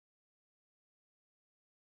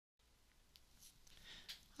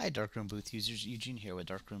Hi Darkroom booth users, Eugene here with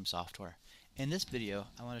Darkroom software. In this video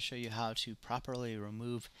I want to show you how to properly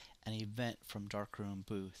remove an event from Darkroom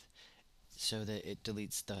booth so that it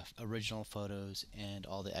deletes the original photos and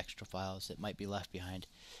all the extra files that might be left behind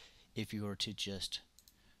if you were to just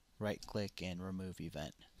right click and remove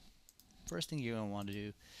event. First thing you're going to want to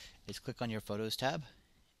do is click on your Photos tab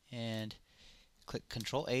and click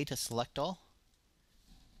Control A to select all,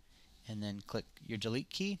 and then click your delete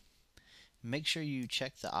key. Make sure you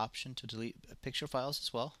check the option to delete picture files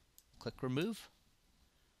as well. Click remove,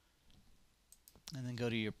 and then go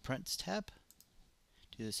to your prints tab.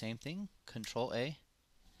 Do the same thing, Control A,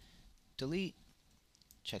 delete,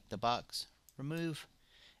 check the box, remove,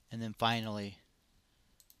 and then finally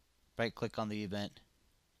right click on the event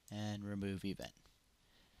and remove event.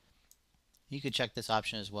 You could check this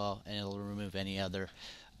option as well and it'll remove any other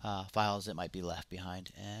files that might be left behind,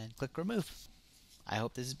 and click remove. I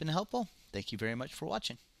hope this has been helpful. Thank you very much for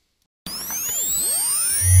watching.